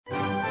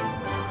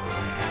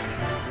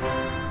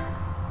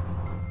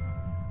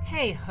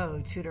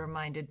Hey-ho,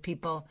 Tudor-minded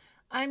people.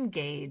 I'm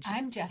Gage.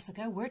 I'm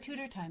Jessica. We're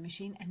Tudor Time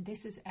Machine, and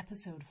this is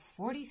episode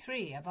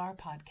 43 of our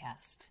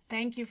podcast.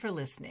 Thank you for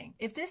listening.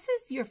 If this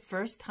is your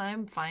first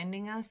time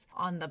finding us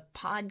on the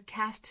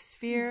podcast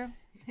sphere,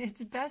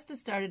 it's best to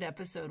start at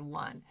episode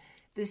 1.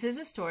 This is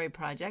a story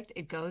project.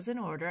 It goes in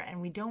order,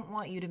 and we don't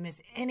want you to miss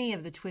any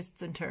of the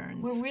twists and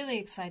turns. We're really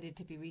excited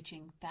to be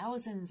reaching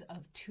thousands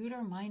of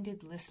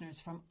Tudor-minded listeners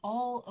from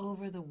all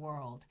over the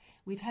world.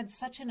 We've had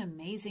such an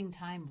amazing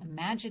time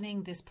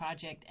imagining this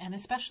project and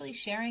especially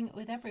sharing it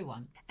with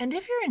everyone. And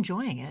if you're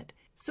enjoying it,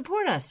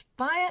 support us.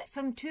 Buy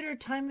some Tudor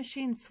Time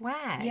Machine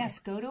swag. Yes,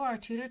 go to our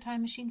Tudor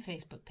Time Machine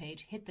Facebook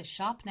page, hit the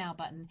Shop Now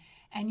button,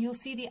 and you'll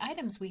see the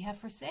items we have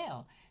for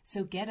sale.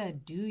 So get a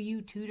Do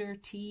You Tudor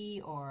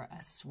tee or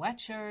a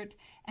sweatshirt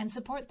and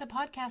support the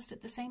podcast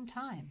at the same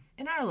time.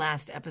 In our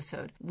last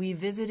episode, we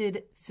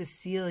visited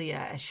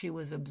Cecilia as she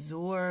was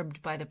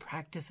absorbed by the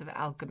practice of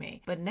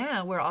alchemy. But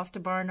now we're off to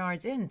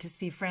Barnard's Inn to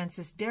see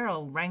Francis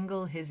Darrell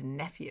wrangle his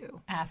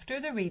nephew. After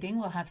the reading,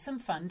 we'll have some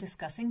fun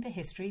discussing the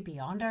history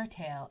beyond our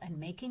tale and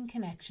making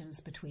connections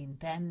between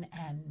then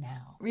and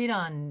now. Read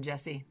on,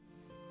 Jessie.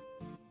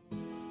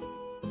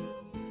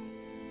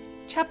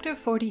 Chapter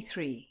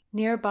 43,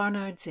 Near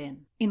Barnard's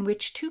Inn, in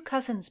which two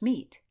cousins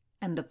meet,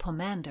 and the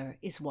pomander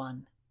is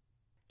one.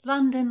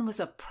 London was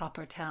a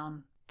proper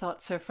town,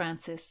 thought Sir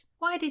Francis.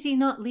 Why did he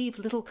not leave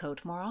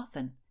Littlecote more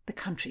often? The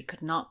country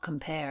could not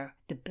compare.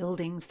 The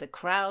buildings, the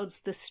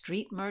crowds, the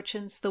street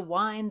merchants, the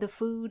wine, the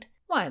food.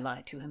 Why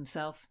lie to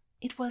himself?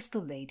 It was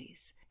the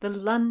ladies, the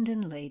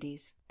London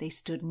ladies. They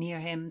stood near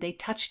him, they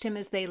touched him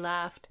as they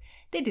laughed.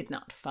 They did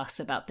not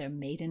fuss about their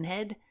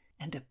maidenhead.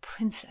 And a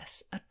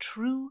princess, a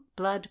true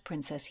blood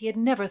princess. He had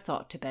never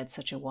thought to bed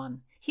such a one.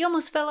 He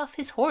almost fell off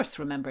his horse,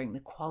 remembering the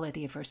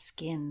quality of her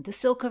skin, the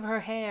silk of her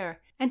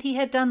hair. And he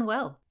had done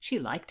well. She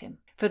liked him.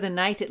 For the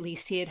night, at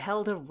least, he had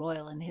held a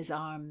royal in his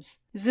arms.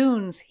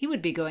 Zoons, he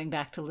would be going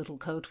back to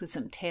Littlecote with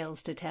some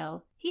tales to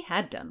tell. He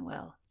had done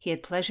well. He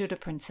had pleasured a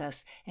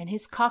princess, and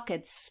his cock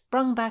had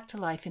sprung back to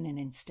life in an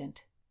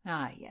instant.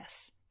 Ah,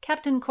 yes.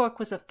 Captain Cork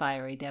was a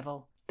fiery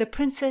devil. The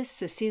Princess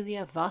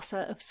Cecilia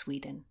Vasa of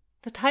Sweden.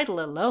 The title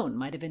alone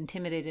might have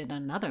intimidated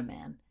another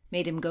man,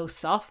 made him go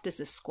soft as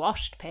a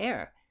squashed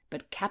pear,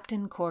 but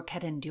Captain Cork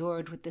had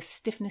endured with the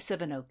stiffness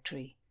of an oak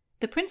tree.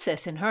 The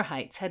princess in her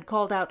heights had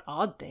called out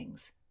odd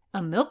things.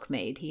 A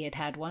milkmaid he had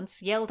had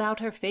once yelled out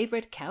her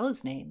favourite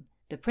cow's name.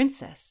 The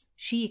princess,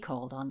 she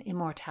called on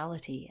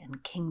immortality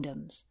and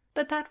kingdoms.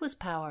 But that was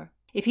power.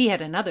 If he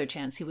had another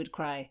chance, he would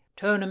cry,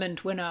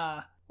 "Tournament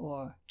winner,"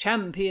 or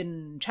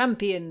 "Champion,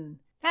 champion."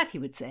 That he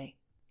would say.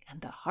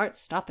 And the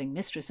heart-stopping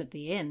mistress of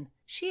the inn,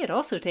 she had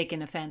also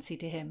taken a fancy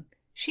to him.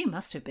 She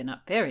must have been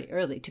up very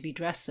early to be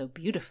dressed so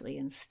beautifully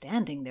and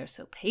standing there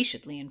so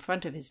patiently in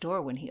front of his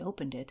door when he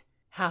opened it.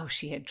 How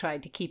she had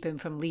tried to keep him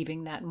from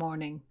leaving that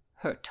morning.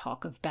 Her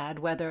talk of bad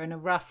weather and a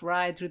rough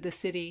ride through the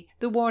city,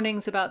 the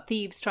warnings about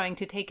thieves trying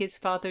to take his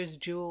father's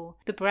jewel,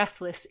 the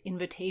breathless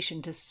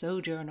invitation to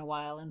sojourn a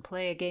while and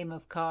play a game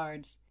of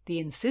cards, the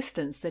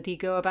insistence that he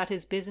go about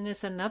his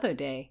business another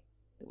day.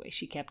 The way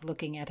she kept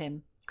looking at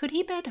him. Could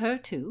he bed her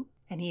too?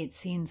 And he had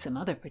seen some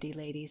other pretty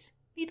ladies.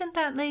 Even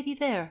that lady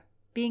there,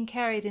 being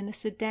carried in a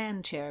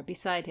sedan chair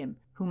beside him.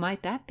 Who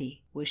might that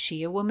be? Was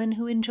she a woman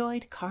who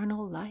enjoyed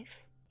carnal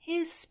life?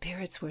 His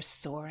spirits were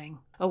soaring.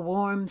 A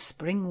warm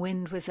spring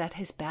wind was at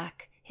his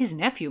back. His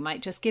nephew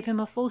might just give him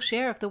a full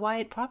share of the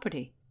Wyatt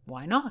property.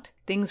 Why not?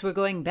 Things were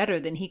going better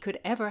than he could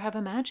ever have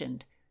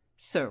imagined.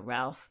 Sir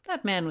Ralph,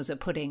 that man was a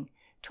pudding,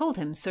 told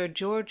him Sir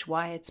George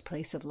Wyatt's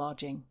place of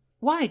lodging.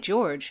 Why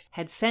George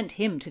had sent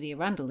him to the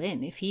Arundel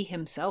Inn if he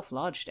himself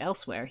lodged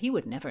elsewhere, he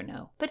would never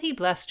know. But he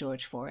blessed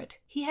George for it.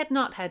 He had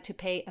not had to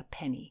pay a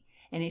penny,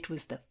 and it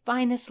was the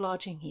finest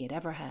lodging he had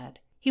ever had.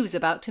 He was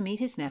about to meet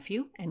his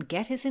nephew and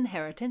get his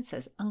inheritance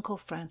as Uncle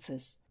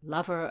Francis,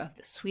 lover of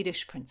the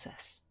Swedish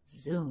princess.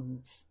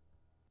 Zoons.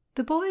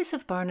 The boys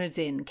of Barnard's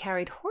Inn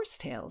carried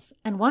horsetails,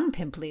 and one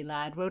pimply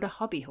lad rode a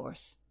hobby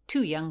horse.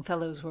 Two young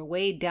fellows were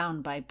weighed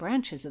down by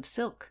branches of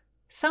silk.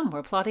 Some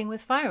were plotting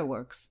with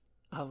fireworks.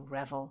 A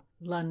revel.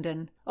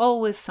 London.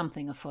 Always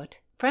something afoot.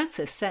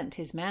 Francis sent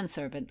his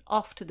manservant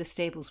off to the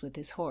stables with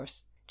his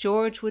horse.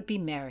 George would be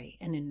merry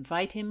and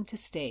invite him to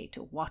stay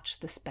to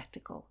watch the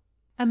spectacle.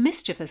 A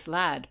mischievous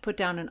lad put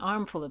down an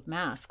armful of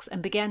masks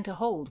and began to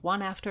hold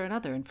one after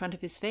another in front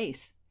of his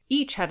face.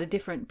 Each had a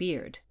different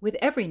beard. With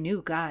every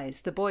new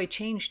guise, the boy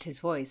changed his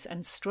voice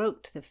and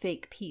stroked the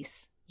fake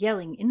piece,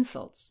 yelling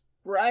insults.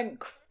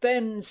 "Rank,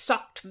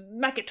 fen-sucked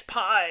maggot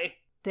pie!"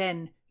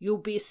 Then, "You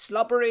be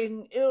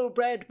slubbering,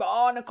 ill-bred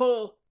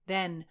barnacle!"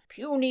 Then,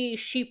 "Puny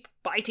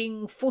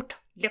sheep-biting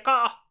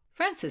foot-licker!"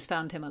 Francis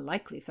found him a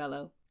likely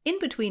fellow. In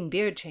between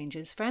beard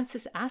changes,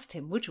 Francis asked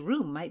him which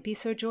room might be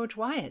Sir George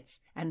Wyatt's,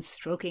 and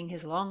stroking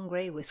his long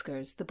grey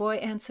whiskers, the boy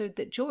answered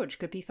that George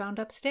could be found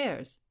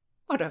upstairs.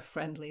 What a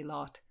friendly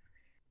lot!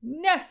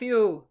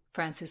 "Nephew!"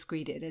 Francis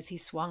greeted as he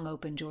swung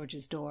open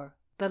George's door.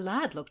 The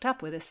lad looked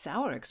up with a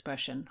sour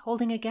expression,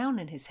 holding a gown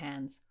in his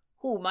hands.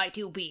 "Who might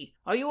you be?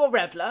 Are you a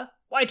reveller?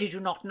 Why did you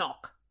not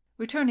knock?"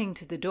 Returning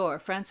to the door,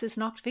 Francis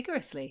knocked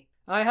vigorously.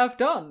 "I have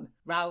done.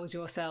 Rouse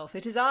yourself.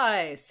 It is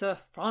I, Sir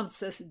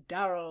Francis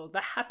Darrell,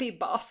 the happy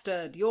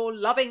bastard, your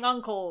loving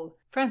uncle."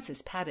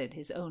 Francis patted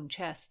his own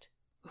chest.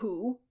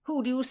 Who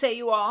do you say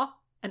you are?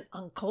 An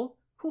uncle?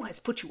 Who has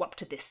put you up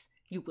to this?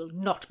 You will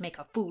not make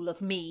a fool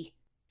of me.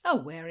 A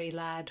wary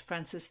lad,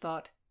 Francis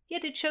thought,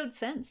 yet it showed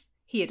sense.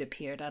 He had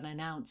appeared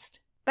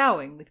unannounced.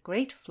 Bowing with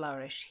great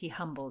flourish, he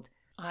humbled.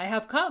 "I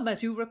have come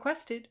as you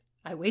requested.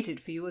 I waited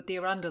for you at the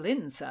Arundel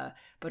Inn, sir,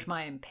 but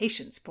my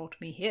impatience brought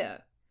me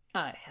here."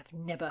 "I have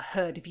never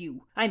heard of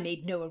you. I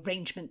made no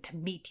arrangement to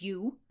meet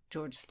you,"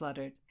 George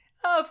spluttered.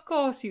 "Of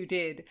course you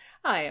did.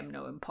 I am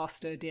no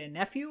impostor, dear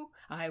nephew.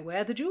 I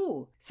wear the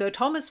jewel. Sir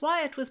Thomas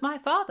Wyatt was my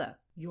father,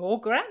 your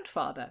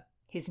grandfather."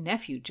 His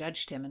nephew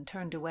judged him and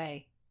turned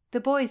away. The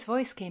boy's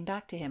voice came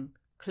back to him.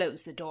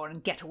 "Close the door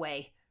and get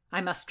away.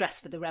 I must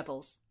dress for the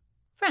revels."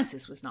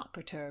 Francis was not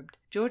perturbed.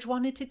 George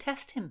wanted to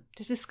test him,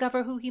 to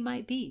discover who he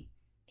might be.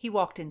 He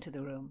walked into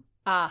the room.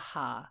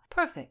 Aha!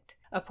 Perfect!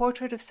 A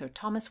portrait of Sir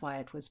Thomas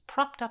Wyatt was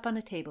propped up on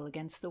a table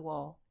against the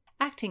wall.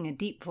 Acting a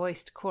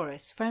deep-voiced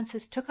chorus,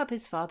 Francis took up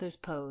his father's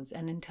pose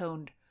and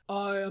intoned,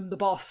 "I am the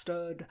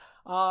bastard.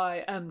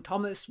 I am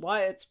Thomas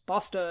Wyatt's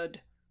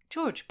bastard."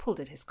 George pulled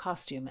at his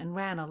costume and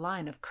ran a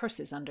line of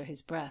curses under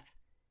his breath.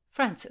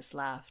 Francis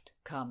laughed.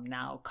 "Come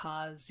now,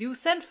 coz, you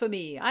sent for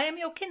me. I am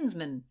your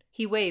kinsman."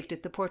 He waved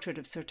at the portrait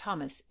of Sir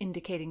Thomas,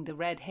 indicating the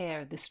red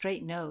hair, the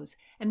straight nose,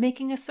 and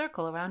making a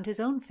circle around his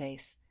own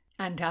face.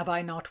 "And have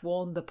I not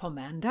worn the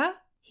pomander?"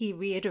 he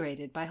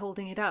reiterated by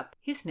holding it up.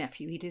 His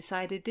nephew, he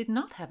decided, did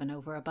not have an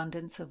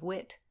overabundance of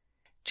wit.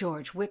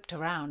 George whipped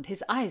around,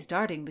 his eyes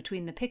darting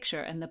between the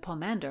picture and the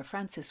pomander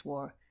Francis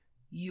wore.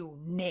 "You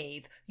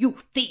knave! You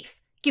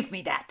thief! Give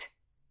me that!"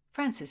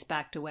 Francis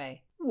backed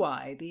away.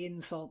 "Why the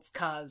insults,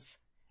 coz?"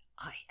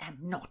 "I am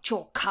not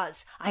your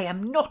coz! I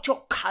am not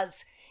your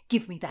coz!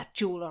 Give me that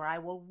jewel or I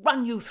will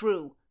run you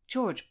through!"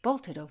 George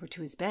bolted over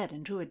to his bed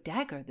and drew a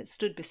dagger that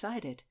stood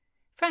beside it.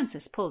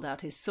 Francis pulled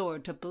out his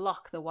sword to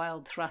block the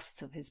wild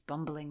thrusts of his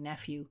bumbling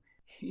nephew.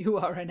 "You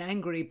are an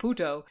angry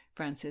puto,"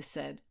 Francis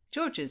said.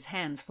 George's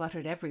hands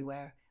fluttered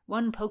everywhere,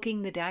 one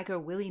poking the dagger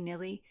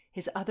willy-nilly,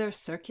 his other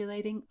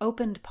circulating,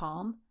 opened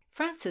palm.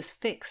 Francis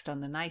fixed on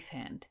the knife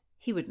hand.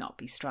 He would not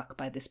be struck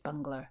by this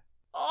bungler.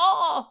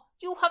 "Oh,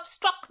 you have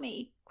struck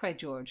me!" cried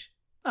George.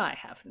 "I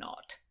have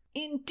not."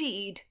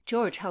 "Indeed."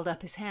 George held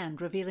up his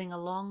hand, revealing a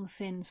long,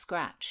 thin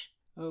scratch.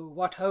 "Oh,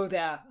 what ho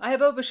there! I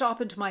have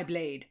over-sharpened my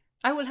blade.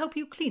 I will help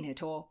you clean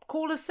it, or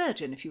call a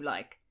surgeon if you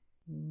like."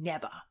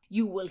 "Never.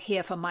 You will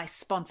hear from my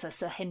sponsor,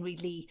 Sir Henry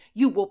Lee.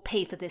 You will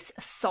pay for this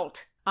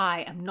assault.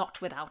 I am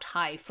not without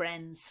high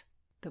friends."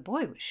 The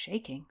boy was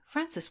shaking.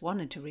 Francis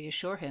wanted to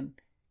reassure him.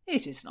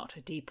 "It is not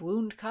a deep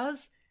wound,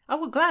 coz. I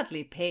will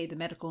gladly pay the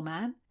medical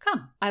man.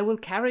 Come, I will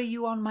carry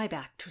you on my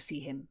back to see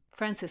him."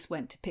 Francis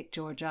went to pick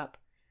George up.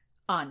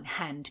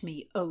 "Unhand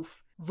me,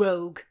 oaf!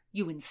 Rogue!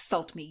 You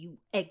insult me, you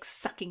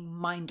egg-sucking,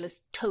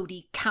 mindless,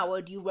 toady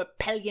coward, you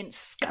repellent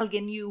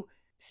scullion, you!"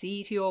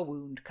 "See to your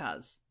wound,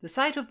 coz. The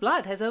sight of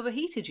blood has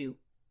overheated you."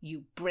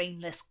 "You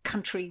brainless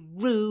country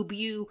rube,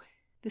 you!"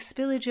 The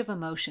spillage of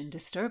emotion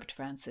disturbed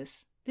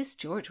Francis. This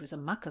George was a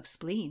muck of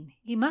spleen.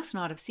 He must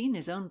not have seen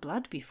his own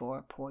blood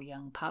before, poor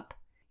young pup.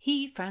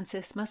 He,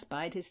 Francis, must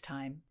bide his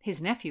time.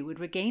 His nephew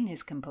would regain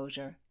his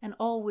composure, and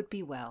all would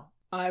be well.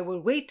 "I will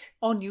wait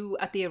on you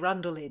at the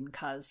Arundel Inn,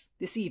 coz,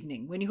 this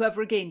evening, when you have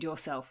regained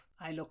yourself.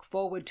 I look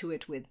forward to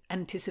it with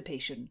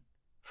anticipation."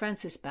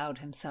 Francis bowed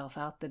himself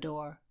out the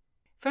door.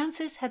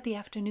 Francis had the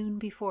afternoon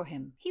before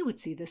him. He would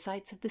see the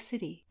sights of the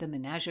city, the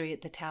menagerie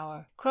at the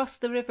Tower, cross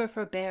the river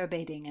for bear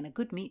baiting and a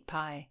good meat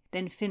pie,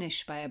 then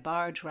finish by a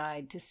barge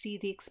ride to see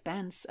the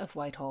expanse of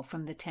Whitehall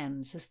from the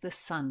Thames as the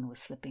sun was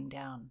slipping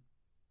down.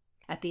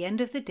 At the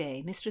end of the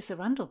day, Mistress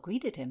Arundel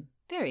greeted him,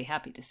 very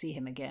happy to see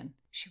him again.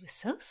 She was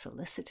so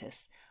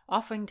solicitous,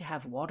 offering to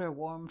have water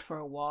warmed for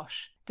a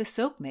wash. The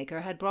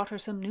soap-maker had brought her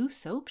some new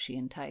soap she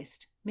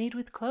enticed, made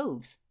with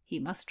cloves. He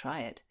must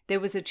try it. There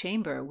was a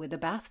chamber with a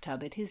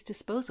bathtub at his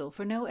disposal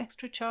for no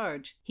extra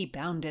charge. He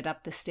bounded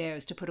up the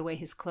stairs to put away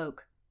his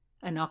cloak.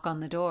 A knock on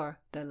the door.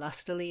 The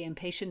lustily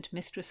impatient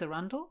Mistress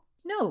Arundel?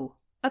 No,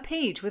 a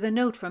page with a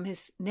note from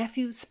his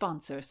nephew's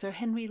sponsor, Sir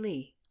Henry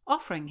Lee,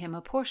 offering him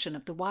a portion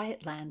of the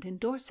Wyatt land in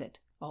Dorset.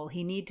 All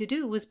he need to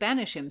do was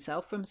banish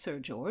himself from Sir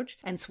George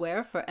and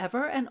swear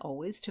forever and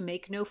always to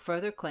make no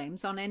further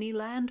claims on any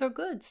land or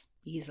goods.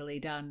 Easily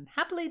done,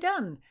 happily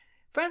done.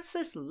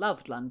 Francis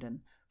loved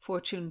London.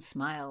 Fortune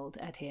smiled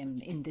at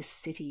him in this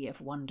city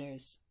of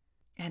wonders.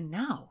 And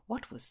now,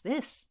 what was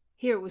this?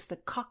 Here was the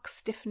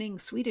cock-stiffening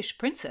Swedish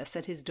princess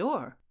at his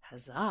door.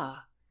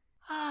 Huzzah!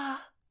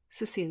 "Ah,"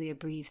 Cecilia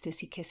breathed as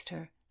he kissed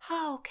her,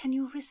 "how can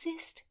you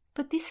resist?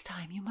 But this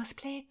time you must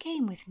play a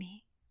game with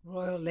me."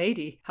 "Royal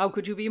lady, how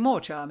could you be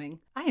more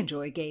charming? I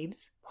enjoy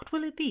games. What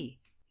will it be?"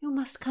 "You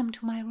must come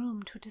to my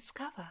room to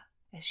discover."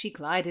 As she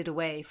glided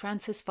away,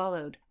 Francis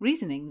followed,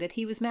 reasoning that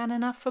he was man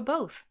enough for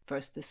both,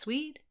 first the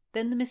Swede,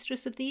 then the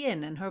mistress of the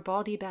inn and her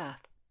bawdy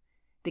bath.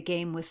 The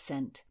game was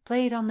sent,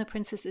 played on the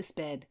princess's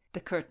bed, the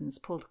curtains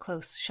pulled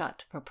close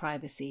shut for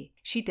privacy.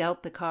 She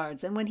dealt the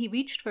cards, and when he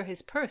reached for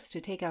his purse to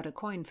take out a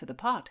coin for the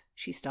pot,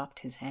 she stopped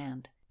his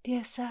hand.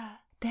 "Dear sir,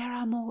 there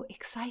are more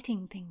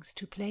exciting things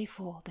to play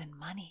for than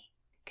money."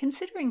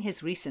 Considering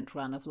his recent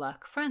run of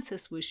luck,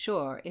 Francis was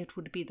sure it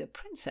would be the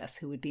princess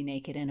who would be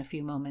naked in a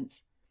few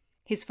moments.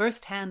 His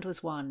first hand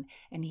was won,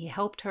 and he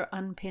helped her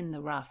unpin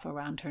the ruff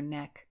around her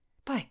neck.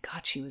 By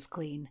God, she was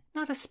clean,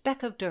 not a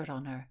speck of dirt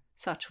on her.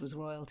 Such was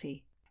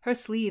royalty. Her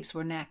sleeves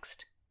were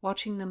next.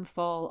 Watching them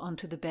fall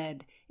onto the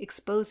bed,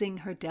 exposing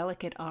her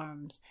delicate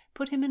arms,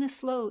 put him in a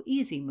slow,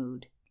 easy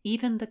mood.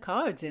 Even the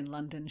cards in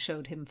London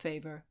showed him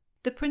favour.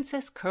 The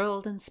princess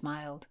curled and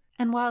smiled,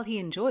 and while he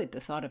enjoyed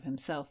the thought of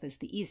himself as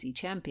the easy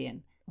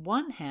champion,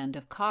 one hand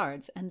of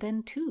cards and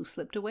then two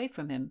slipped away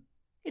from him.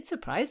 It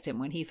surprised him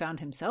when he found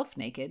himself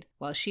naked,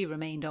 while she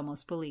remained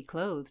almost fully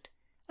clothed.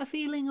 A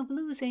feeling of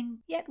losing,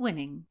 yet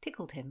winning,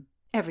 tickled him.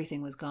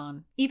 Everything was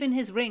gone, even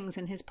his rings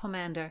and his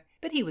pomander,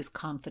 but he was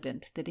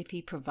confident that if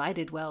he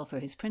provided well for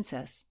his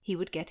princess, he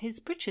would get his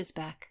breeches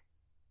back.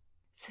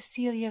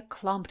 Cecilia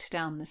clomped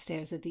down the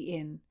stairs of the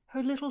inn,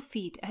 her little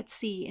feet at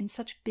sea in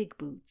such big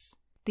boots.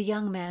 The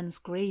young man's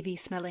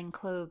gravy-smelling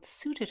clothes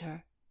suited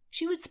her.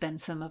 She would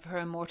spend some of her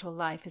immortal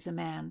life as a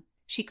man.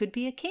 She could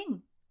be a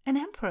king, an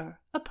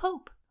emperor, a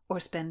pope, or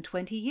spend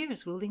 20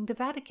 years ruling the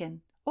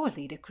Vatican, or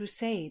lead a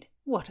crusade.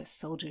 What a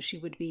soldier she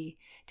would be,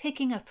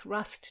 taking a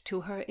thrust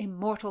to her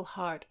immortal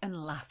heart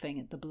and laughing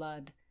at the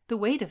blood. The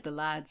weight of the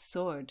lad's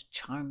sword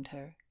charmed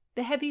her.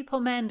 The heavy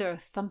pomander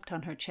thumped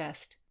on her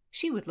chest.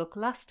 She would look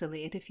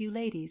lustily at a few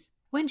ladies.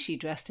 When she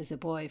dressed as a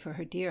boy for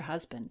her dear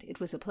husband, it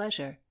was a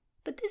pleasure.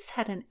 But this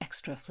had an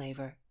extra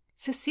flavour.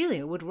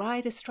 Cecilia would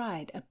ride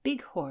astride a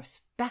big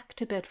horse back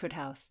to Bedford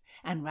House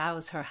and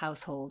rouse her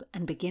household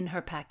and begin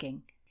her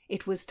packing.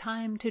 It was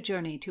time to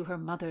journey to her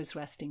mother's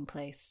resting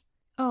place.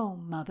 Oh,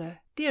 mother,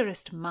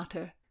 dearest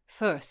Mutter,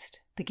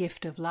 first the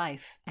gift of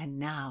life, and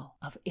now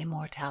of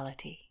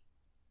immortality.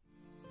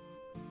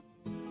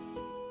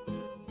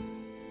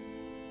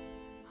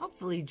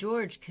 Hopefully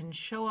George can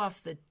show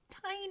off the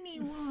tiny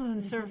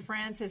wound Sir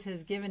Francis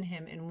has given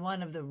him in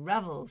one of the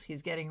revels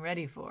he's getting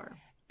ready for.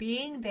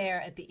 Being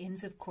there at the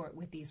Inns of Court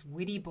with these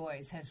witty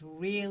boys has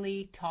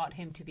really taught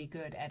him to be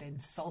good at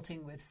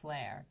insulting with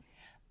flair.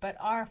 But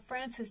our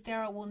Francis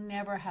Darrow will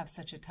never have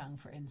such a tongue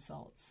for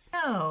insults.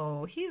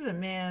 No, he's a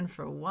man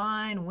for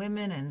wine,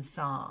 women, and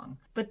song.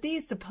 But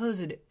these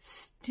supposed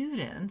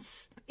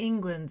students,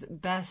 England's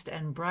best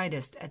and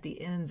brightest at the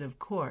Inns of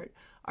Court,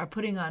 are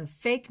putting on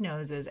fake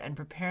noses and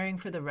preparing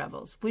for the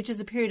revels, which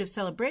is a period of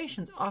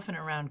celebrations often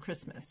around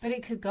Christmas. But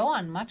it could go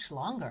on much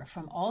longer,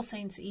 from All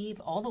Saints' Eve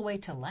all the way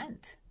to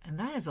Lent. And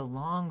that is a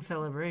long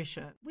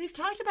celebration. We've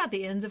talked about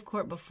the Inns of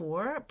Court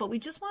before, but we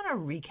just want to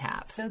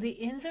recap. So the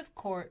Inns of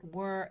Court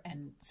were,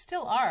 and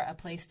still are, a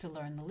place to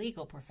learn the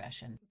legal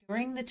profession.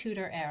 During the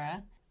Tudor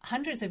era,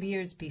 hundreds of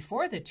years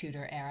before the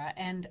Tudor era,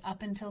 and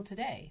up until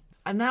today.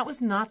 And that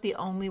was not the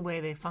only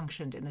way they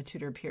functioned in the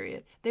Tudor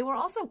period. They were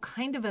also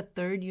kind of a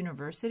third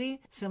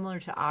university, similar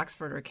to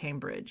Oxford or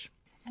Cambridge.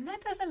 And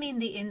that doesn't mean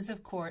the Inns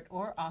of Court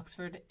or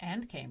Oxford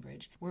and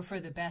Cambridge were for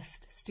the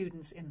best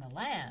students in the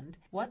land.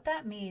 What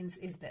that means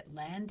is that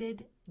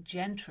landed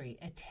gentry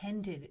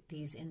attended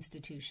these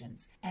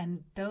institutions,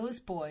 and those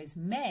boys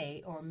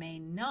may or may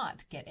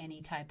not get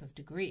any type of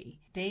degree.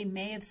 They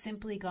may have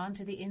simply gone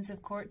to the Inns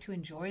of Court to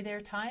enjoy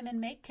their time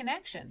and make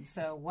connections.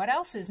 So what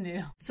else is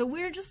new? So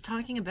we're just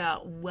talking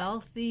about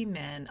wealthy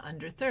men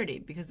under 30,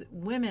 because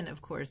women,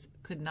 of course,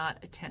 could not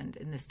attend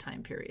in this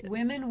time period.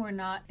 Women were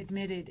not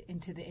admitted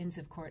into the Inns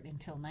of Court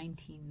until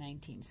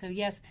 1919. So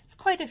yes, it's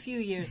quite a few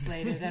years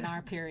later than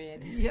our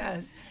period.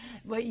 Yes,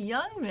 but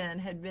young men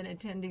had been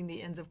attending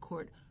the Inns of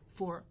Court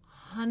for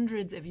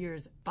hundreds of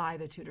years by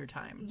the Tudor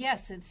time.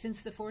 Yes, and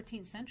since the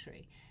 14th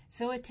century.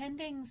 So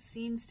attending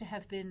seems to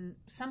have been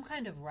some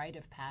kind of rite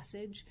of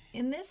passage.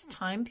 In this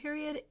time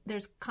period,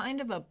 there's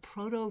kind of a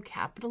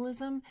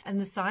proto-capitalism, and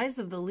the size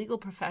of the legal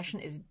profession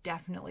is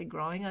definitely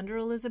growing under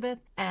Elizabeth.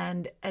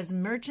 And as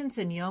merchants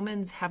and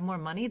yeomans have more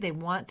money, they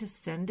want to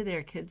send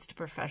their kids to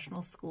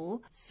professional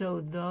school. So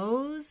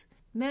those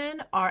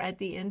men are at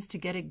the inns to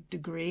get a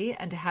degree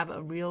and to have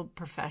a real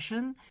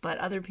profession, but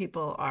other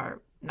people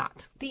are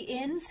not. The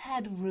inns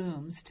had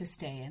rooms to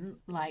stay in,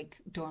 like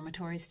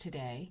dormitories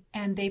today,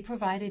 and they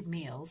provided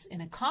meals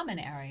in a common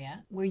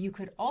area where you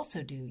could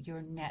also do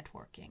your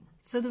networking.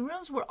 So the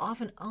rooms were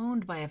often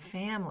owned by a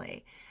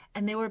family,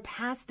 and they were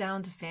passed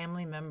down to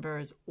family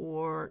members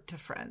or to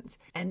friends.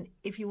 And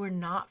if you were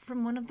not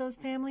from one of those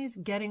families,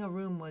 getting a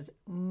room was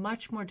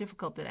much more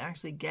difficult than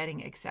actually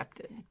getting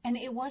accepted. And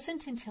it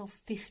wasn't until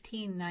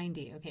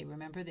 1590, okay,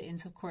 remember the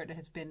Inns of Court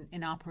have been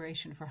in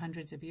operation for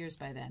hundreds of years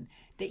by then,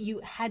 that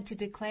you had to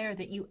declare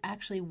that you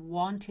actually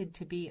wanted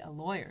to be a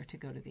lawyer to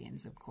go to the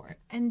Inns of Court.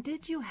 And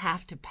did you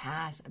have to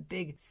pass a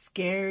big,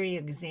 scary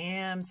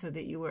exam so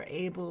that you were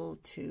able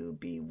to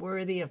be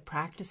worthy of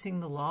practicing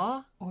the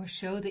law? Or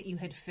show that you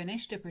had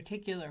finished a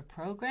particular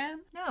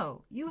program?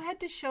 No, you had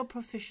to show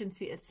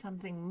proficiency at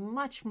something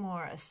much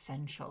more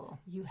essential.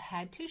 You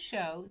had to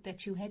show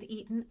that you had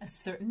eaten a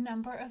certain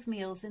number of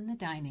meals in the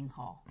dining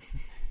hall.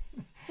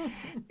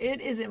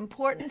 It is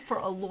important for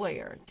a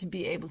lawyer to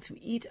be able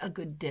to eat a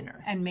good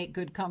dinner. And make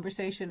good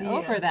conversation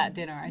over that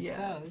dinner, I Yes.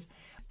 suppose.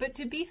 But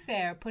to be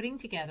fair, putting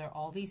together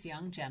all these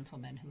young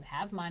gentlemen who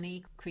have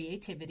money,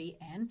 creativity,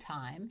 and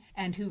time,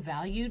 and who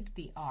valued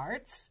the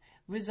arts,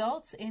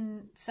 results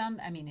in some,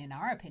 in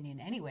our opinion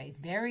anyway,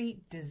 very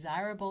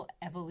desirable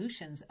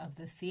evolutions of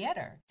the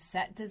theater.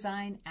 Set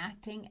design,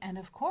 acting, and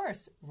of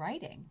course,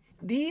 writing.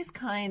 These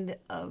kind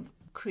of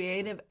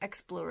creative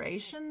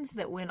explorations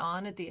that went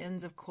on at the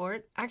Inns of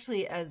Court,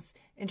 actually as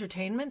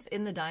entertainments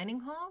in the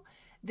dining hall,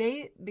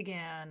 they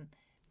began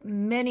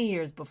many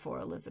years before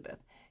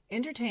Elizabeth.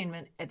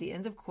 Entertainment at the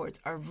Inns of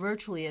Courts are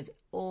virtually as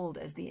old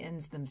as the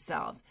inns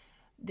themselves.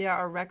 There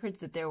are records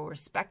that there were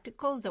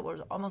spectacles that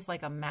were almost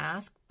like a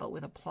mask, but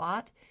with a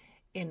plot,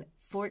 in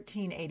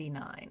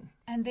 1489.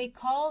 And they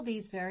call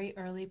these very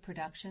early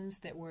productions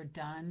that were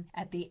done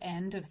at the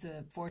end of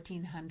the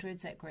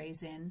 1400s at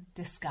Gray's Inn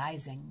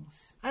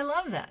disguisings. I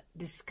love that,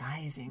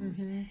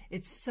 disguisings.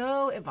 It's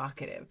so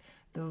evocative.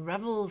 The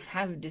revels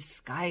have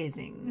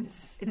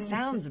disguisings. It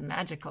sounds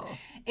magical.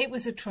 It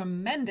was a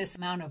tremendous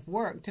amount of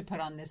work to put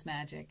on this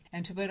magic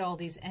and to put all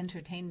these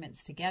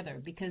entertainments together,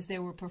 because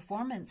there were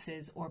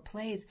performances or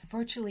plays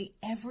virtually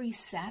every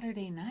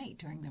Saturday night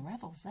during the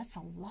revels. That's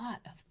a lot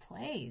of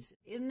plays.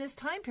 In this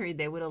time period,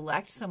 they would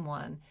elect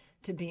someone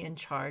to be in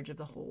charge of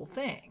the whole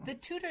thing. The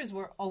Tudors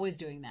were always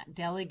doing that,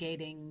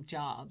 delegating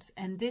jobs,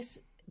 and this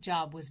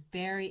job was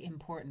very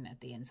important at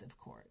the Inns of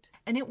Court.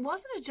 And it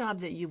wasn't a job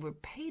that you were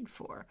paid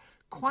for.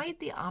 Quite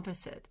the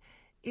opposite.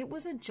 It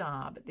was a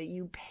job that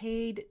you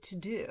paid to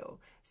do.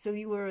 So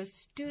you were a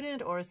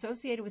student or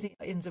associated with the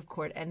Inns of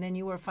Court, and then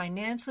you were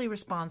financially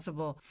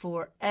responsible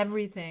for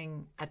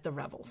everything at the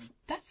revels.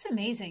 That's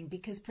amazing,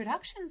 because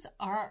productions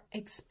are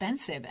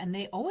expensive, and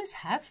they always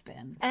have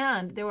been.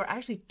 And there were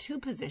actually two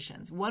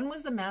positions. One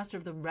was the master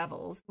of the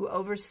revels, who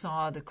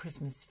oversaw the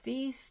Christmas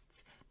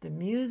feasts, the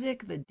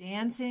music, the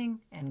dancing,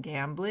 and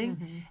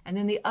gambling. And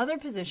then the other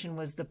position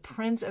was the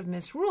Prince of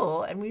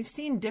Misrule. And we've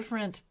seen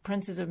different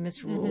Princes of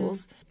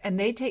Misrules. And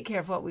they take care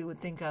of what we would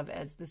think of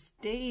as the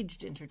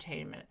staged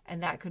entertainment.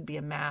 And that could be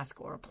a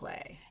mask or a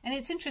play. And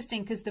it's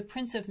interesting because the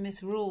Prince of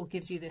Misrule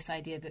gives you this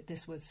idea that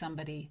this was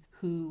somebody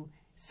who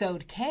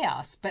sowed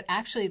chaos, but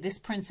actually this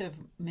Prince of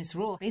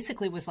Misrule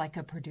basically was like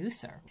a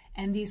producer.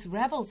 And these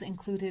revels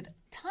included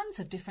tons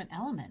of different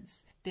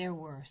elements. There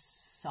were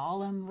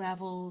solemn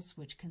revels,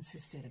 which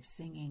consisted of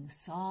singing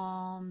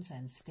psalms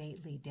and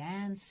stately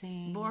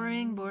dancing.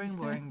 Boring.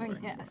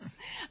 Yes.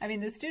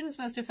 The students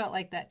must have felt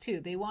like that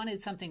too. They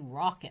wanted something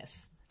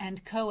raucous.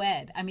 And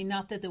co-ed.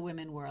 Not that the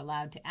women were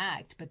allowed to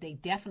act, but they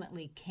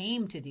definitely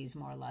came to these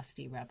more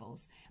lusty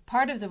revels.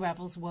 Part of the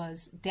revels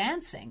was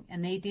dancing,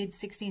 and they did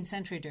 16th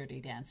century dirty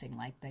dancing,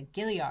 like the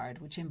Gilliard,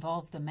 which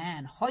involved the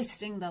man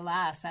hoisting the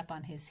lass up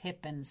on his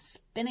hip and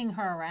spinning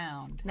her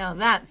around. Now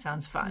that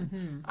sounds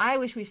fun. I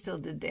wish we still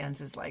did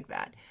dances like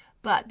that.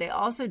 But they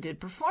also did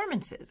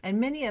performances. And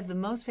many of the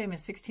most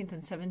famous 16th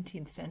and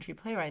 17th century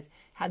playwrights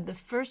had the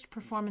first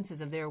performances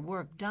of their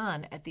work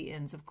done at the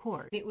Inns of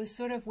Court. It was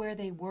sort of where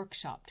they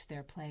workshopped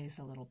their plays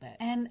a little bit.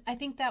 And I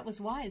think that was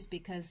wise,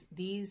 because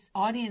these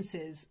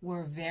audiences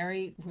were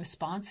very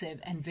responsive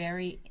and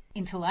very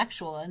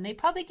intellectual, and they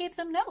probably gave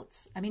them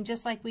notes.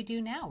 Just like we do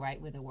now, right,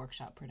 with a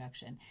workshop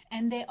production.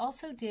 And they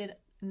also did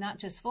not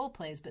just full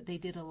plays, but they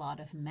did a lot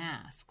of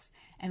masks.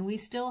 And we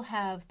still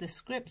have the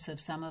scripts of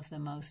some of the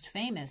most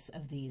famous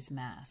of these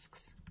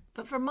masks.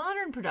 But for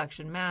modern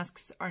production,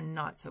 masks are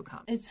not so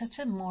common. It's such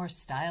a more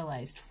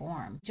stylized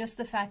form. Just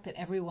the fact that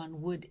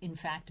everyone would, in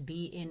fact,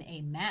 be in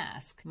a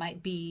mask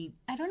might be,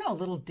 a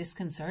little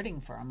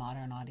disconcerting for a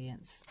modern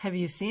audience. Have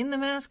you seen The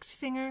Masked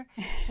Singer?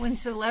 When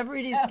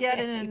celebrities get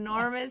in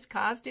enormous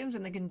costumes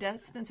and the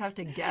contestants have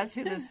to guess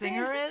who the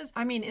singer is?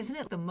 Isn't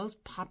it the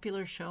most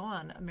popular show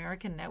on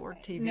American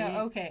network TV?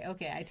 No,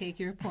 okay, I take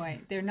your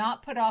point. They're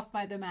not put off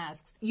by the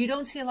masks. You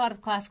don't see a lot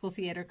of classical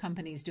theater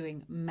companies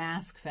doing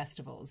mask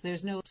festivals.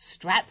 There's no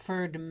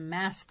Stratford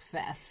Mask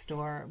Fest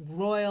or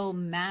Royal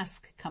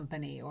Mask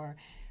Company or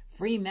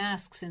free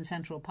masks in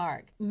Central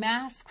Park.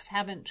 Masks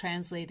haven't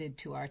translated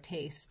to our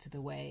taste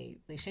the way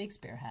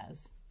Shakespeare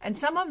has. And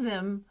some of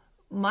them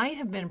might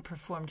have been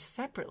performed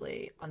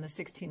separately on the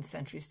 16th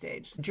century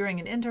stage during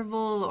an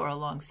interval or a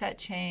long set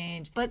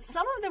change, but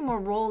some of them were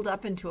rolled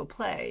up into a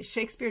play.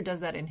 Shakespeare does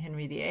that in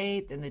Henry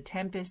VIII, in The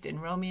Tempest, in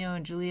Romeo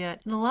and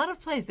Juliet. In a lot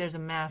of plays, there's a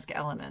mask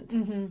element.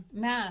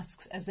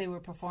 Masks, as they were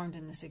performed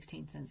in the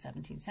 16th and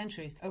 17th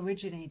centuries,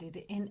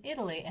 originated in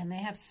Italy, and they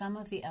have some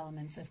of the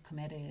elements of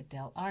commedia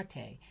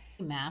dell'arte.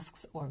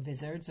 Masks or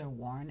vizards are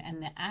worn,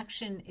 and the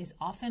action is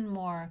often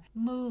more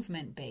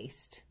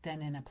movement-based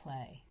than in a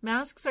play.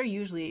 Masks are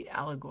usually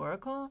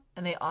allegorical,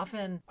 and they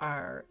often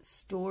are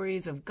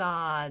stories of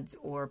gods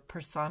or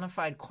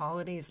personified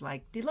qualities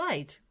like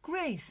delight,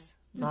 grace,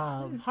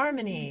 love,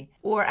 harmony,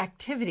 or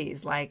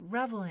activities like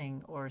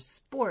reveling or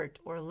sport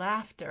or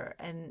laughter.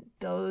 And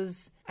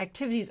those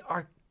activities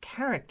are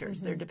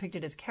characters. They're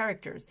depicted as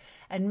characters.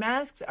 And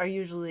masks are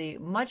usually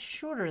much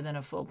shorter than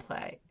a full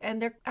play.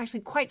 And they're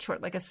actually quite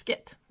short, like a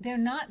skit. They're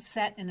not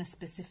set in a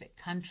specific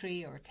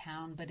country or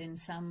town, but in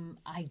some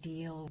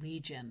ideal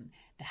region.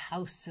 The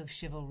house of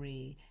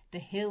chivalry, the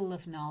hill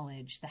of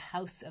knowledge, the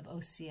house of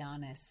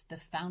Oceanus, the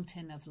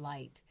fountain of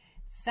light.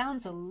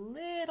 Sounds a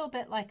little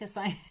bit like a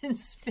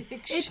science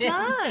fiction. It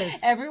does.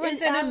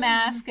 Everyone's in a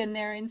mask and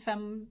they're in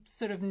some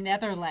sort of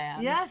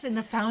Netherlands. Yes, in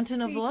the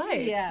fountain of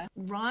light. Yeah.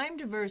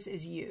 Rhymed verse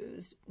is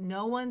used.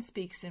 No one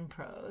speaks in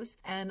prose.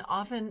 And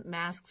often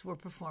masks were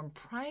performed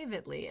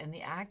privately, and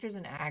the actors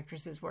and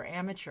actresses were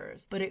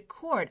amateurs. But at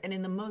court and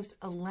in the most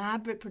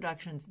elaborate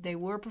productions, they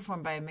were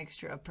performed by a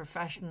mixture of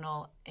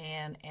professional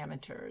and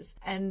amateurs.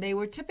 And they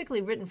were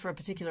typically written for a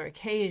particular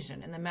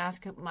occasion, and the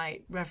mask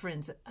might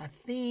reference a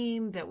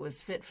theme that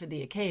was fit for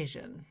the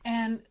occasion.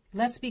 And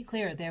let's be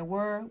clear, there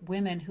were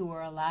women who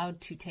were allowed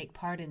to take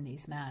part in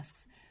these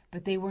masks,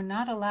 but they were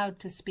not allowed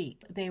to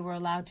speak. They were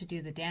allowed to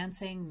do the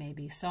dancing,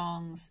 maybe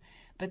songs,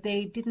 but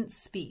they didn't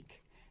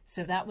speak.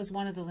 So that was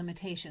one of the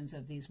limitations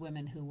of these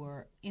women who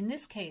were, in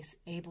this case,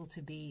 able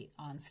to be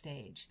on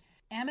stage.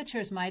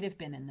 Amateurs might have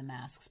been in the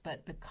masks,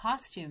 but the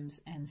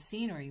costumes and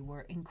scenery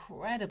were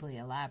incredibly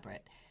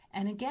elaborate.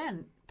 And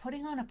again,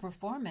 putting on a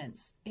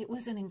performance, it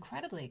was an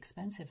incredibly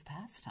expensive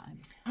pastime.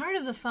 Part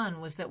of the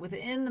fun was that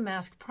within the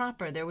mask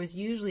proper, there was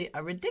usually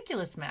a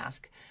ridiculous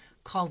mask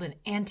called an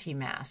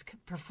anti-mask,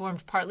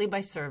 performed partly by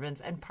servants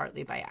and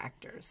partly by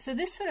actors. So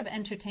this sort of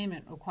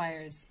entertainment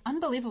requires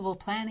unbelievable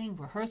planning,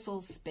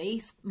 rehearsals,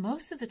 space.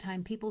 Most of the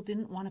time, people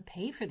didn't want to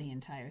pay for the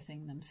entire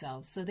thing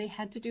themselves, so they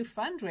had to do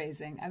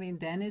fundraising. I mean,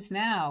 then is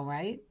now,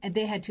 right? And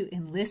they had to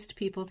enlist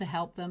people to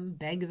help them,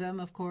 beg them,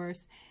 of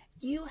course.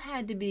 You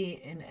had to be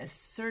in a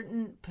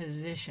certain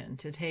position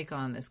to take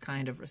on this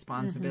kind of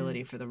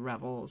responsibility for the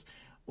revels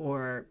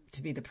or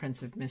to be the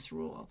Prince of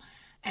Misrule.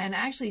 And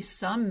actually,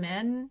 some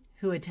men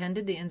who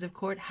attended the Inns of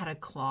Court had a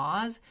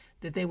clause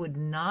that they would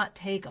not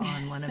take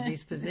on one of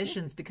these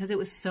positions because it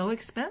was so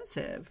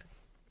expensive.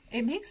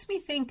 It makes me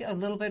think a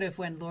little bit of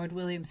when Lord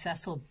William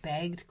Cecil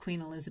begged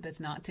Queen Elizabeth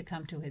not to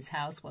come to his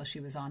house while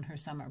she was on her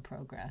summer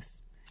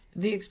progress.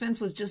 The expense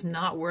was just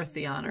not worth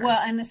the honor. Well,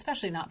 and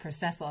especially not for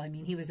Cecil. I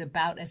mean, he was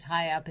about as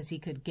high up as he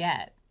could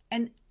get.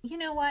 And you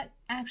know what?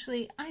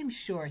 Actually, I'm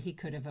sure he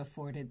could have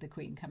afforded the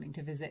Queen coming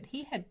to visit.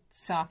 He had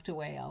socked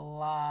away a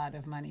lot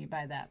of money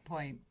by that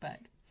point, but...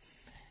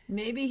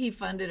 Maybe he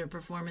funded a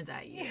performance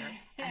that year,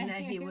 and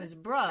then he was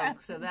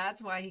broke, so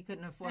that's why he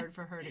couldn't afford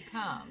for her to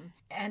come.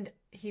 And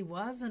he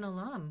was an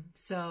alum,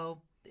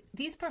 so...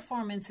 These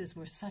performances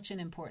were such an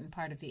important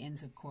part of the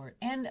Inns of Court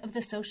and of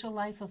the social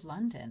life of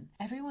London.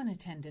 Everyone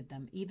attended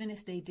them, even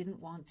if they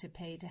didn't want to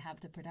pay to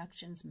have the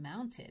productions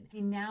mounted.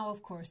 And now,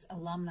 of course,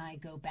 alumni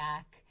go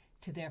back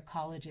to their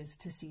colleges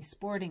to see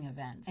sporting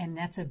events. And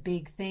that's a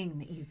big thing,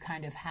 that you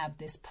kind of have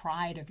this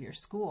pride of your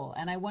school.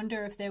 And I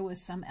wonder if there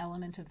was some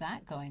element of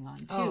that going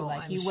on too.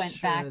 Like you went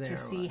back to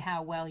see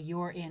how well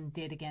your inn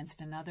did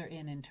against another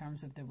inn in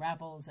terms of the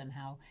revels and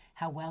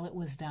how well it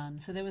was done.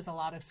 So there was a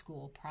lot of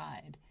school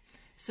pride.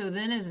 So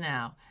then as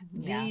now,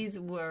 these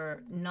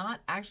were not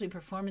actually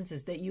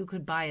performances that you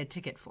could buy a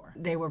ticket for.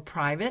 They were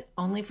private,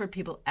 only for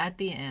people at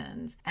the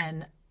inns,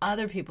 and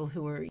other people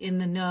who were in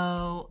the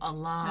know,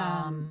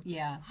 alum,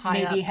 high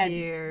maybe up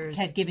years.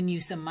 had given you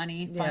some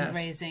money,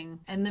 fundraising.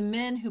 And the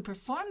men who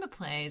performed the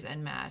plays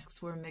and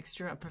masks were a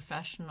mixture of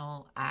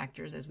professional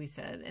actors, as we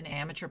said, and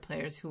amateur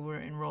players who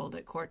were enrolled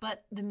at court.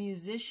 But the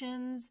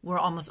musicians were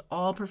almost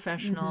all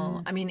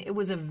professional. I mean, it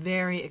was a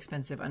very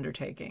expensive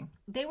undertaking.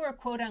 They were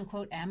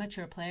quote-unquote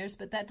amateur players,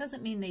 but that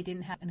doesn't mean they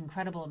didn't have an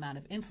incredible amount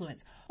of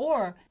influence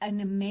or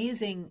an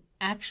amazing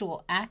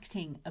actual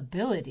acting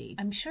ability.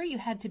 I'm sure you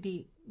had to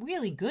be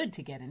really good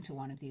to get into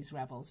one of these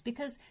revels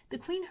because the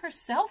Queen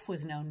herself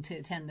was known to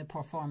attend the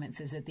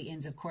performances at the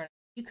Inns of Court.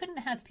 You couldn't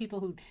have people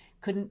who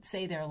couldn't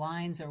say their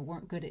lines or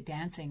weren't good at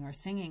dancing or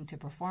singing to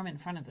perform in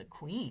front of the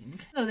Queen.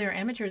 Though they're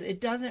amateurs, it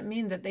doesn't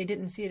mean that they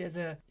didn't see it as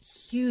a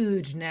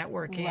huge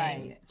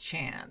networking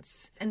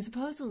chance. And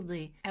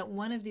supposedly, at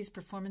one of these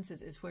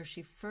performances is where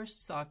she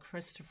first saw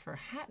Christopher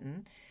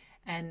Hatton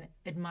and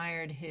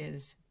admired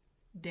his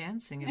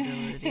dancing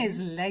ability. His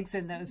legs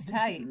in those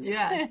tights.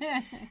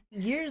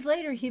 Years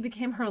later, he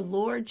became her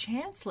Lord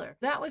Chancellor.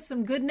 That was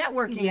some good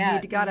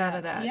networking he got out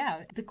of that.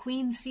 Yeah. The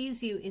Queen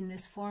sees you in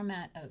this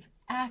format of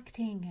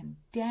acting and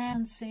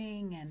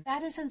dancing, and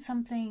that isn't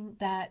something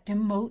that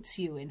demotes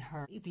you in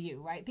her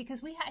view, right?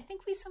 Because I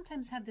think we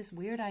sometimes have this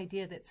weird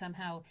idea that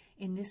somehow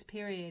in this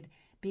period,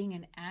 being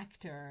an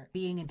actor,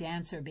 being a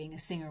dancer, being a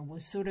singer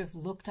was sort of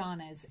looked on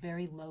as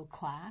very low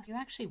class. You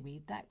actually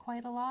read that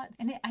quite a lot.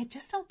 And I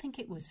just don't think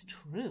it was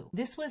true.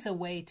 This was a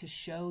way to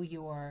show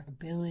your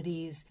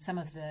abilities. Some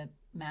of the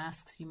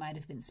masks, you might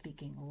have been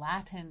speaking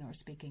Latin or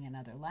speaking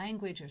another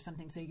language or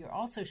something. So you're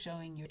also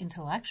showing your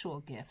intellectual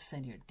gifts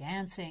and your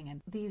dancing.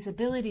 And these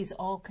abilities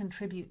all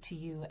contribute to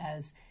you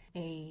as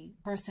a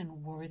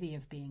person worthy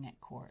of being at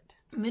court.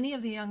 Many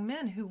of the young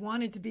men who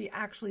wanted to be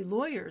actually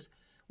lawyers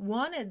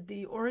wanted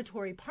the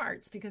oratory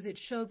parts because it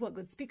showed what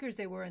good speakers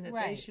they were and that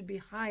they should be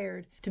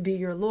hired to be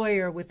your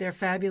lawyer with their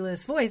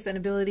fabulous voice and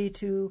ability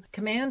to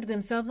command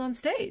themselves on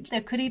stage. There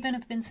could even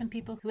have been some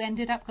people who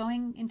ended up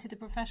going into the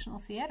professional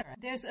theater.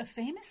 There's a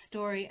famous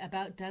story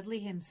about Dudley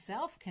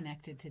himself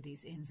connected to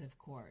these Inns of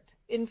Court.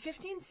 In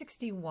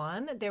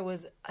 1561, there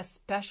was a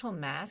special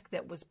masque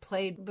that was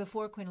played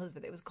before Queen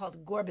Elizabeth. It was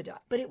called Gorboduc.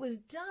 But it was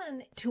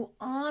done to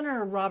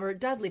honor Robert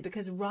Dudley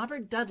because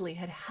Robert Dudley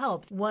had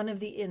helped one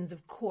of the Inns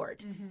of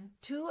Court. Mm-hmm.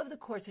 Two of the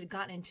courts had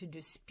gotten into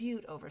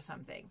dispute over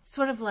something.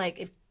 Sort of like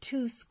if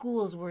two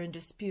schools were in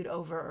dispute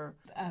over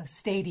a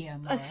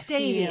stadium. A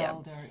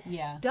stadium. Field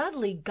or,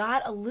 Dudley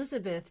got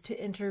Elizabeth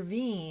to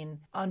intervene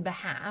on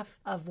behalf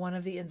of one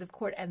of the Inns of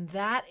Court, and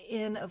that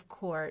Inn of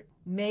Court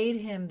made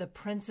him the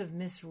Prince of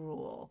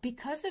Misrule.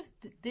 Because of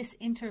this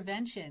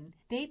intervention,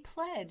 they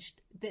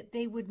pledged that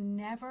they would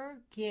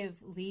never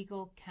give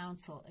legal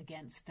counsel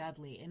against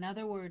Dudley. In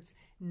other words,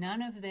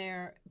 none of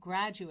their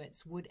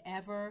graduates would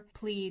ever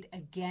plead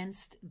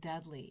against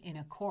Dudley in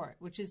a court,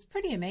 which is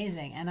pretty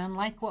amazing. And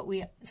unlike what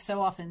we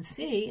so often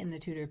see in the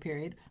Tudor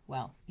period,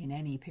 well, in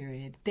any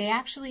period, they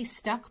actually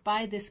stuck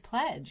by this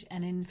pledge.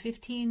 And in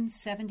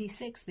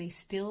 1576, they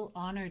still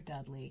honored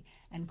Dudley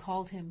and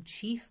called him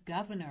chief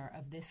governor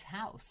of this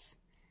house.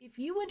 If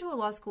you went to a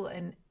law school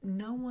and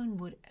no one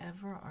would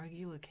ever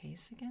argue a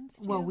case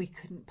against you? Well, we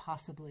couldn't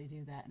possibly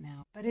do that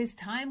now. But as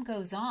time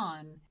goes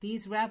on,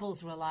 these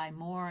revels rely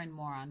more and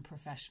more on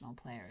professional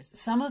players.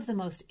 Some of the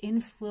most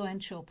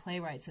influential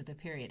playwrights of the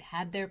period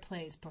had their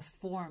plays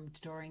performed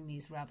during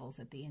these revels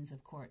at the Inns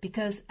of Court.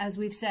 Because, as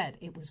we've said,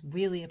 it was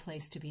really a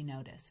place to be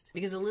noticed.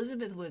 Because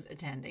Elizabeth was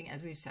attending,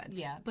 as we've said.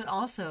 Yeah. But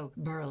also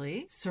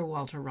Burleigh, Sir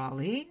Walter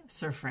Raleigh,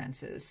 Sir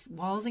Francis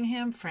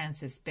Walsingham,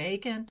 Francis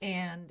Bacon,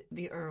 and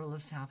the Earl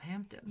of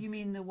Southampton. You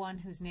mean the one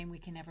whose name we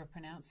can never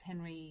pronounce,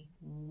 Henry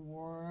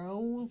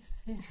Wriothesley?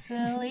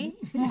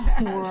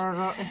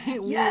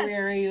 Yes.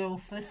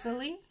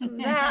 Wriothesley?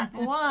 That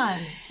one.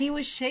 He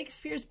was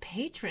Shakespeare's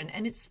patron,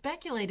 and it's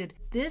speculated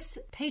this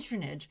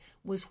patronage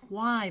was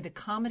why the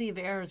Comedy of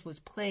Errors was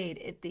played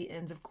at the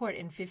Inns of Court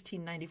in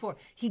 1594.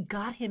 He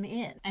got him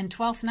in. And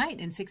Twelfth Night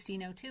in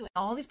 1602.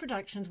 All these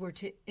productions were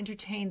to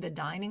entertain the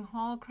dining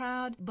hall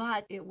crowd,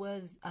 but it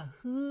was a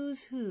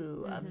who's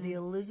who of the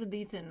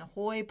Elizabethan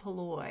hoi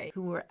polloi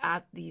who were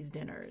at these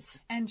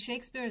dinners. And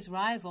Shakespeare's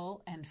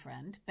rival and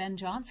friend, Ben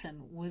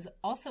Jonson, was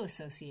also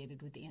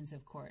associated with the Inns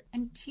of Court.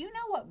 And do you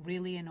know what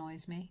really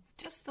annoys me?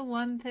 Just the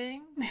one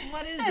thing?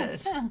 What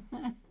is it?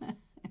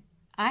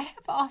 I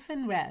have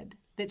often read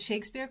that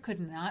Shakespeare could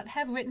not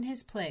have written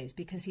his plays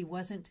because he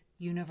wasn't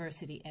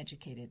university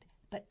educated.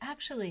 But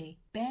actually,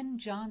 Ben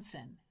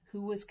Jonson,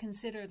 who was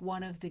considered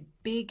one of the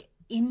big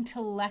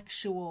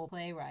intellectual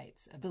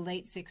playwrights of the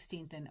late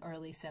 16th and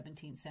early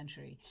 17th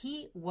century,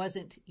 he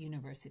wasn't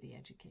university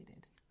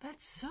educated.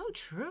 That's so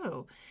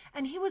true.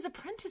 And he was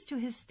apprenticed to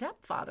his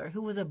stepfather,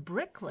 who was a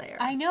bricklayer.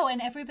 I know,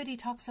 and everybody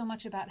talks so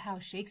much about how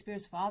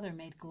Shakespeare's father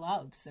made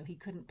gloves, so he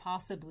couldn't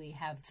possibly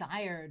have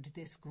sired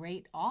this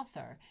great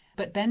author.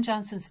 But Ben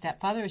Jonson's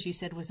stepfather, as you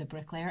said, was a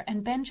bricklayer,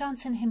 and Ben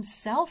Jonson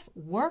himself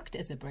worked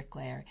as a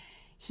bricklayer.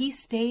 He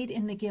stayed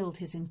in the guild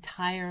his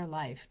entire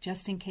life,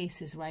 just in case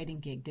his writing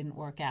gig didn't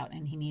work out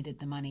and he needed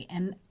the money.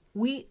 And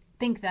we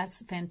think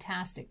that's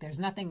fantastic. There's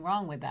nothing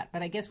wrong with that.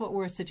 But I guess what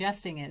we're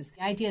suggesting is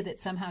the idea that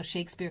somehow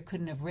Shakespeare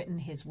couldn't have written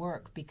his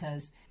work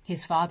because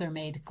his father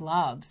made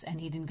gloves and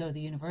he didn't go to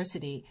the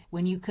university.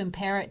 When you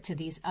compare it to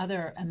these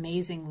other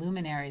amazing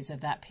luminaries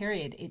of that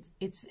period,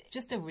 it's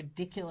just a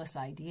ridiculous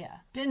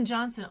idea. Ben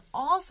Jonson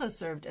also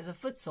served as a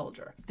foot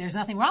soldier. There's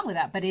nothing wrong with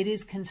that, but it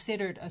is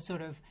considered a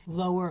sort of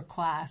lower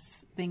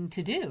class thing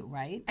to do,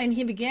 right? And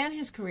he began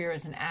his career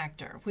as an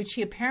actor, which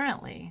he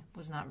apparently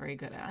was not very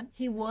good at.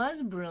 He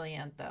was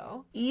brilliant,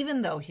 though,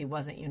 even though he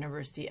wasn't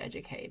university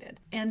educated.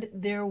 And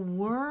there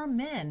were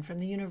men from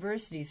the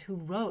universities who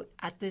wrote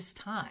at this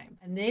time,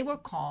 and they were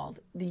called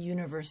the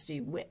university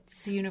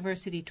wits. The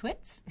university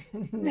twits?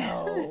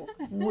 No,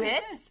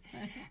 wits.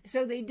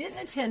 So they didn't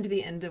attend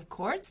the Inns of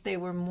Courts. They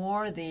were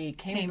more the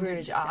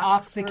Cambridge,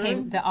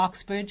 Oxford. The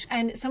Oxbridge.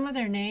 And some of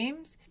their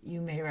names you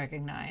may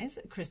recognize: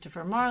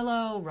 Christopher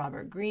Marlowe,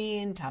 Robert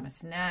Greene,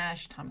 Thomas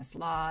Nash, Thomas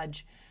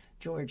Lodge,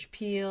 George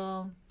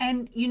Peele.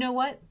 And you know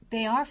what?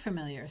 They are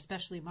familiar,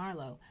 especially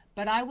Marlowe.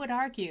 But I would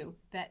argue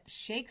that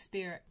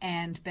Shakespeare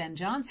and Ben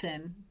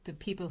Jonson, the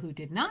people who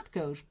did not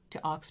go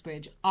to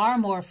Oxbridge, are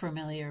more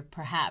familiar,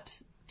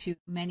 perhaps, to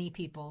many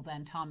people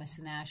than Thomas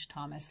Nash,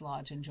 Thomas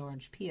Lodge, and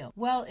George Peele.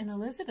 Well, in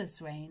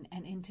Elizabeth's reign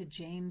and into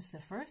James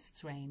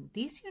I's reign,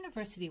 these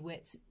university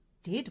wits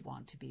did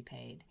want to be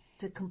paid.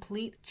 It's a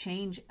complete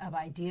change of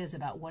ideas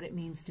about what it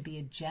means to be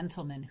a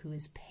gentleman who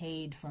is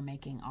paid for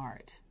making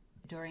art.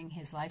 during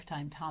his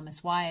lifetime,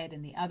 Thomas Wyatt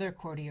and the other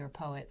courtier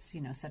poets,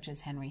 such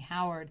as Henry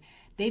Howard,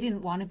 they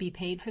didn't want to be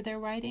paid for their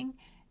writing,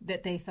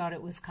 that they thought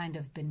it was kind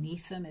of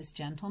beneath them as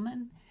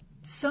gentlemen.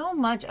 So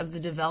much of the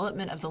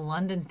development of the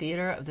London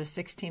theater of the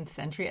 16th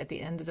century at the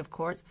Inns of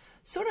Court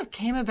sort of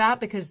came about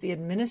because the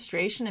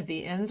administration of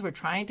the inns were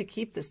trying to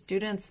keep the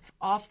students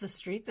off the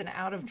streets and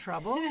out of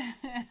trouble.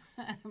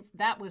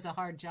 That was a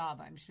hard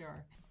job, I'm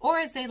sure. Or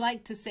as they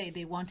like to say,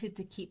 they wanted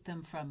to keep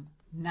them from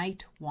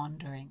night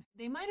wandering.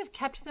 They might have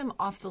kept them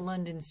off the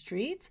London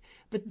streets,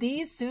 but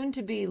these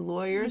soon-to-be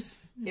lawyers,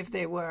 if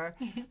they were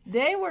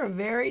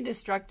very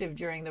destructive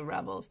during the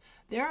revels.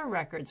 There are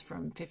records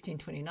from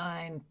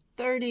 1529-30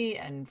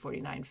 and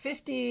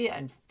 49-50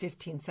 and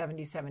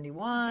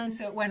 1570-71.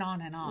 So it went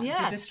on and on.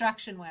 Yes. The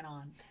destruction went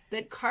on.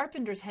 That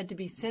carpenters had to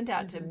be sent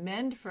out to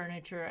mend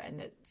furniture,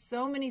 and that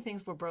so many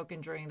things were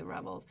broken during the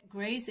revels.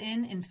 Gray's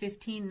Inn in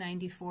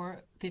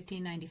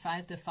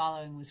 1594-1595, the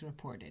following was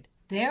reported.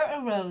 There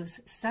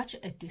arose such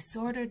a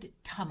disordered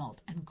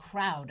tumult and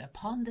crowd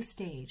upon the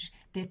stage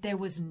that there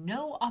was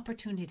no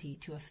opportunity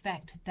to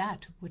effect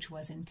that which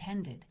was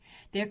intended.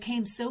 There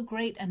came so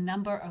great a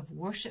number of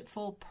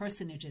worshipful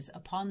personages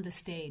upon the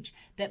stage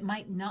that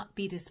might not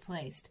be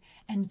displaced,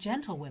 and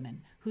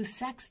gentlewomen, whose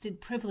sex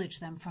did privilege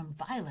them from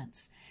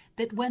violence,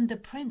 that when the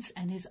prince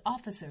and his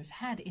officers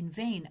had in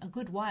vain a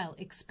good while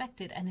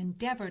expected and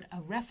endeavoured a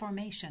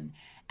reformation,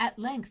 at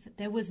length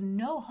there was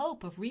no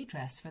hope of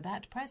redress for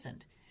that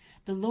present.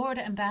 The Lord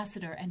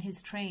Ambassador and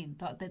his train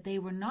thought that they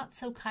were not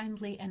so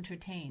kindly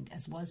entertained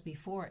as was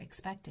before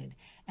expected,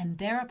 and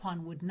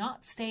thereupon would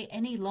not stay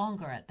any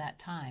longer at that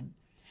time,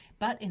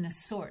 but in a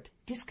sort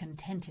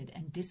discontented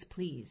and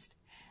displeased.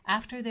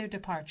 After their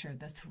departure,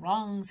 the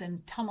throngs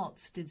and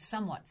tumults did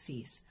somewhat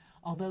cease,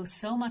 although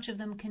so much of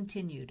them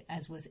continued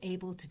as was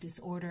able to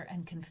disorder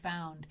and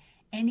confound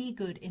any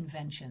good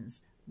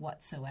inventions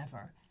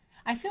whatsoever.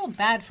 I feel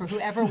bad for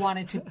whoever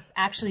wanted to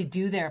actually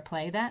do their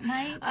play that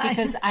night,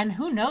 because, and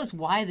who knows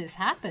why this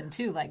happened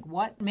too, like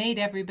what made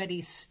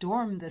everybody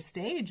storm the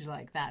stage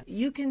like that.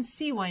 You can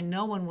see why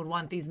no one would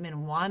want these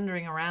men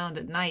wandering around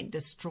at night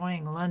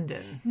destroying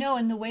London. No,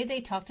 and the way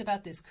they talked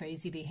about this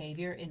crazy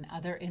behavior in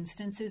other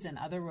instances and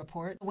other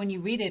reports, when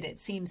you read it,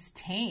 it seems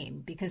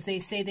tame, because they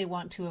say they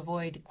want to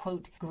avoid,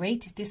 quote,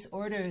 great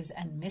disorders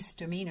and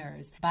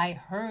misdemeanors by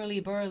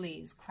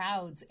hurly-burlies,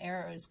 crowds,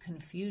 errors,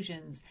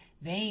 confusions,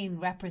 vain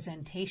representations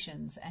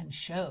and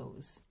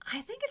shows.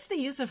 I think it's the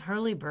use of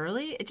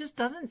hurly-burly. It just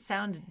doesn't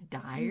sound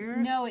dire.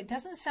 No, it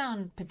doesn't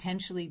sound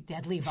potentially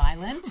deadly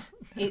violent.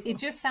 It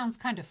just sounds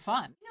kind of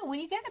fun.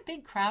 When you get a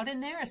big crowd in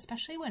there,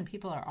 especially when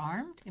people are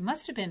armed, it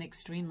must have been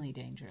extremely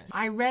dangerous.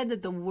 I read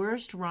that the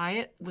worst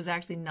riot was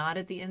actually not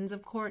at the Inns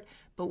of Court,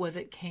 but was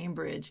at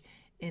Cambridge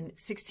in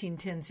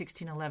 1610,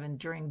 1611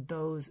 during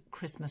those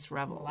Christmas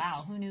revels.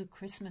 Wow, who knew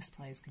Christmas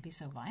plays could be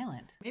so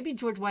violent? Maybe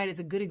George Wyatt is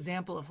a good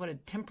example of what a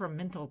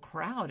temperamental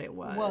crowd it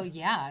was. Well,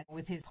 yeah,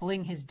 with his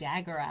pulling his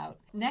dagger out.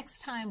 Next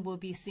time we'll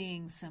be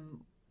seeing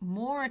some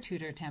more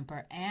Tudor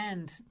temper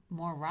and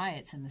more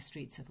riots in the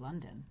streets of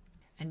London.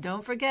 And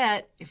don't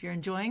forget, if you're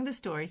enjoying the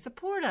story,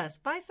 support us.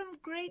 Buy some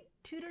great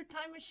Tudor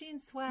Time Machine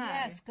swag.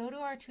 Yes, go to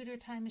our Tudor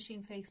Time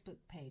Machine Facebook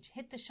page.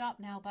 Hit the Shop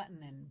Now button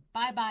and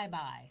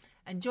buy.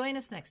 And join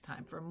us next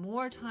time for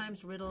more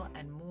Times Riddle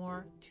and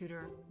more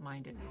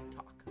Tudor-minded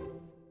talk.